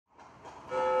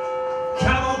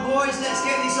boys, let's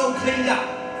get this all cleaned up.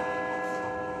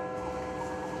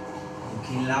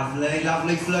 Looking lovely,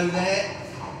 lovely flow there.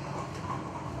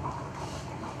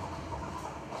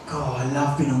 God, I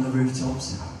love being on the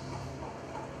rooftops.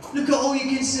 Look at all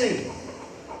you can see.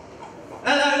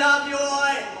 Hello, love, you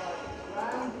alright?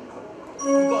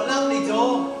 You've got a lovely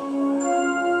door.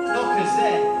 Knockers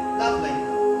there, lovely.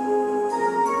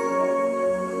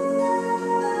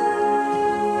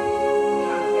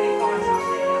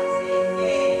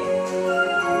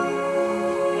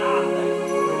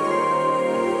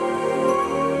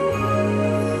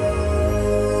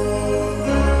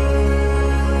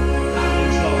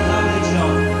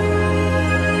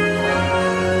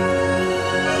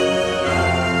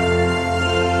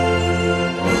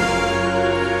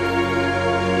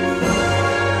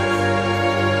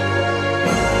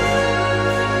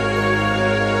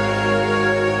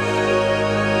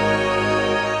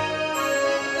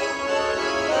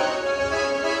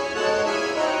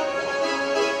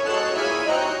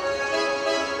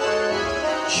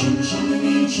 Chim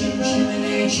chimney, chim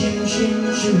chimney, chim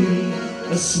chim chimney.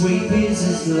 A sweep is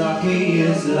as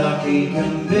lucky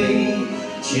can be.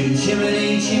 Chim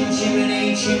chimney, chim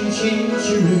chimney, chim chim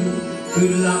chiroo.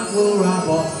 Good luck will rub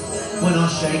off when I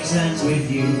shake hands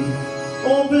with you,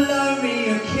 or blow me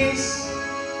a kiss,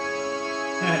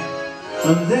 and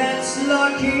that's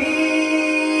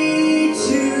lucky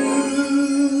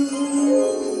too.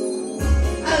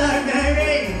 Hello,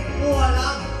 Mary. Oh, I love.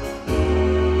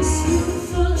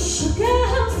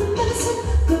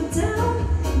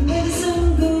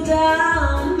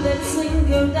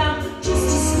 Go down, just a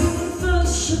spoonful of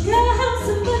sugar helps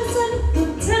the medicine go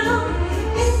down.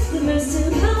 It's the most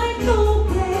delightful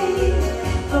way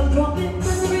of dropping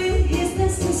the ring. His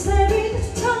nest has very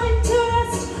little time to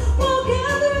rest while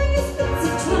gathering his bits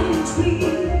of twine and twig.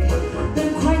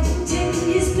 Though quite intent in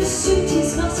his pursuit,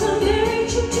 he's got a very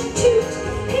toot-toot-toot.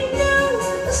 He knows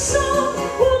the song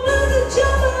will move the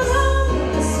job along.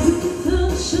 A spoonful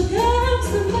of sugar helps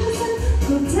the medicine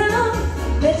go down.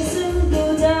 Medicine go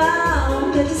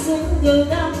down. Medicine go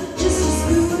down, just a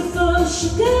spoonful of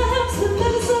sugar helps the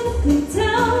medicine go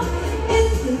down.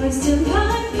 It's the most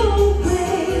delightful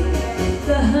way.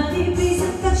 The honeybees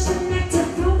that fetch the nectar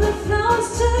from the flowers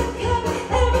to the cup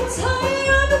every time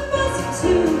you're the first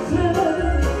to flow,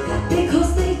 because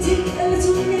they take a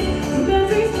little nip from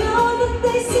every flower that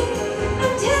they see,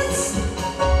 and hence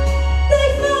they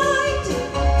find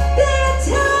their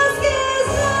task is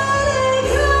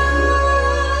unkind.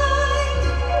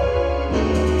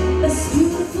 A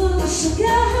spoonful of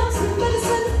sugar helps the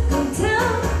medicine go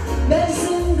down.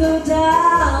 Medicine go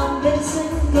down,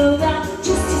 medicine go down.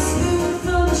 Just a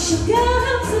spoonful of sugar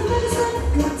helps the medicine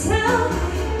go down.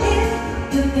 In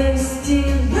the most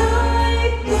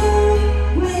delightful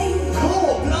way.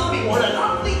 Oh, blimey, what a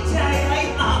lovely day, eh?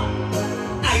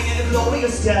 Ain't it a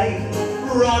glorious day?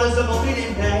 Right as a morning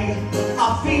in May, I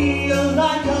feel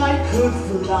like I could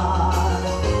fly.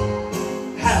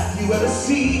 Have you ever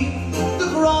seen the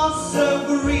grass so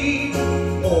green,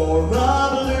 or a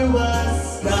bluer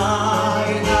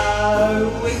sky?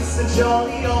 Oh, it's a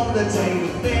jolly holiday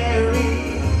with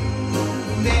Mary.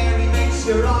 Mary makes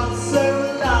your heart so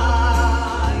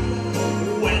alive.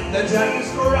 When the day is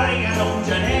grey and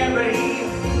ordinary,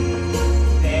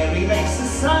 Mary makes the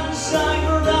sunshine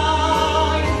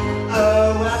bright.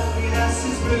 Oh, happiness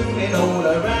is blooming all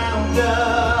around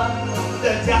her.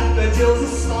 The daffodils are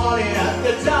smiling at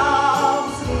the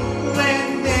doves.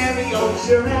 When Mary holds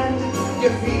your hand, you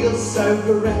feel so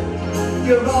grand.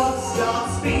 Your heart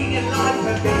starts beating like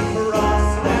a big brass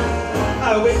band.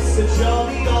 Oh, it's a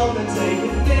jolly holiday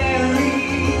with Mary.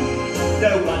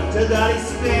 No wonder that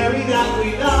it's Mary that we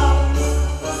love.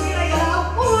 See you later.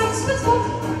 All right, let's go.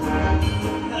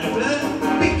 Hello, Blair.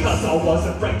 Because I was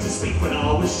afraid to speak when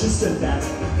I was just a lad.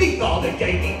 Me father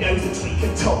gave me nose and tweak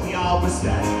and told me I was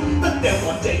bad. But then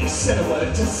one day he said a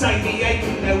word to save me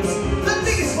aching nose. The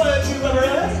biggest word you ever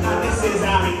heard, and this is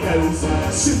how it goes.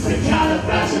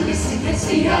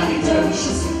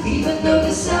 Supercalifragilisticexpialidocious. Even though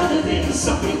the sound of it is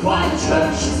something quite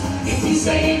atrocious, if you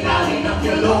say it loud enough,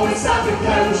 you'll always have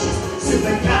precocious.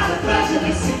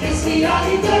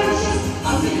 Supercalifragilisticexpialidocious.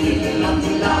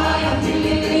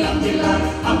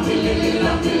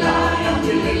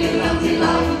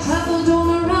 Travelled all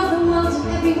around the world and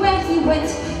everywhere he went,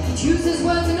 he'd use his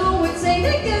words and all would say,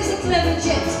 there goes a clever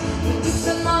gent. The dukes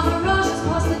and maharajas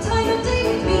passed the time of day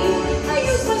with me. I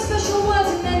used my special words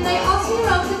and then they asked me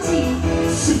out for tea.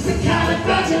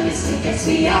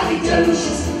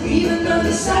 Supercalifragilisticexpialidocious. Even though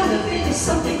the sound of it is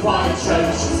something quite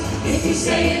atrocious, if you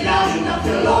say it loud enough,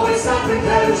 you'll always sound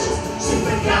precocious.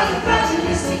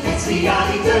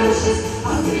 Supercalifragilisticexpialidocious.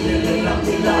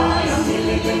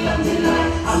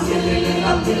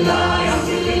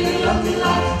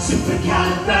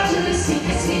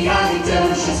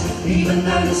 even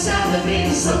though the sound of it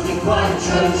is something quite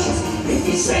atrocious. If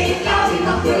you say it loud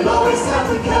enough, you'll always sound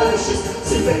precocious.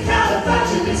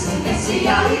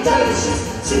 Supercalifragilisticexpialidocious.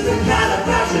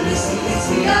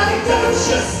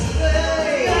 Supercalifragilisticexpialidocious.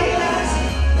 Hey!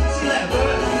 See you later, bro.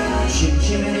 Chim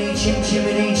chimney, chim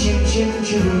chimney, chim chim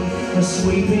chiroo. A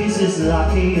sweep is as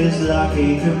lucky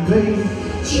can be.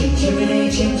 Chim chimney,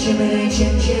 chim chimney,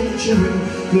 chim chim chiroo.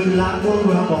 Good luck will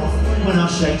rub off when I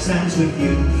shake hands with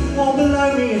you. Or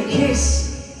below me a kiss,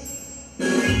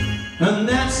 and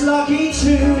that's lucky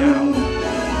too.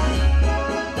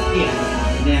 Yeah.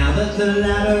 Now that the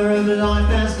ladder of life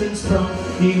has been sprung,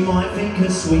 you might think a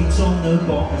sweep's on the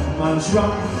bottommost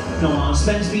rung. No one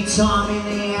spends me time in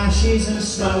the ashes and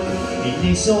smoke. In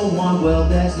this all wide world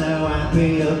there's no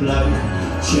happier bloke.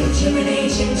 Chim chimney,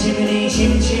 chim chimney,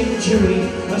 chim chim chiree.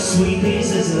 A sweep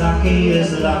is as lucky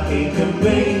can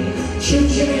be. Chim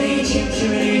chimney, chim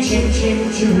chimney, chim chim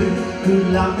chiroo. Good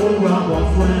luck will rub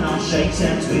off when I shake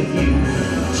hands with you.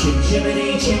 Chim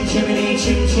chimney, chim chimney,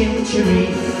 chim chim chiree.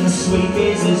 A sweep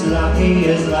is as lucky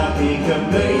can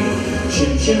be.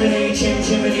 Chim chimney, chim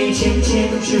chimney, chim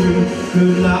chim chiroo.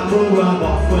 Good luck will rub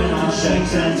off when I shake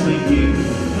hands with you.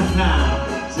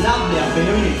 It's lovely up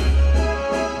here, isn't it?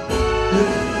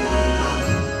 Look,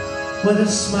 where the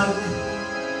smoke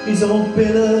is all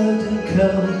billowed and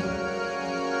curled,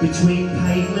 between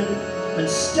pavement and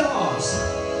stars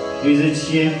is a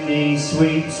chimney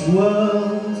sweep's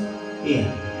world.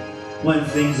 Yeah, when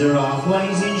things are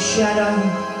halfways in shadow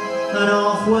and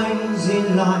halfways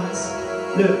in light.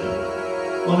 Look,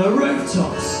 on the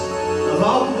rooftops of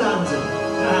old London.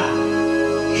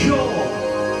 Cool,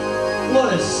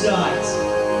 what a sight.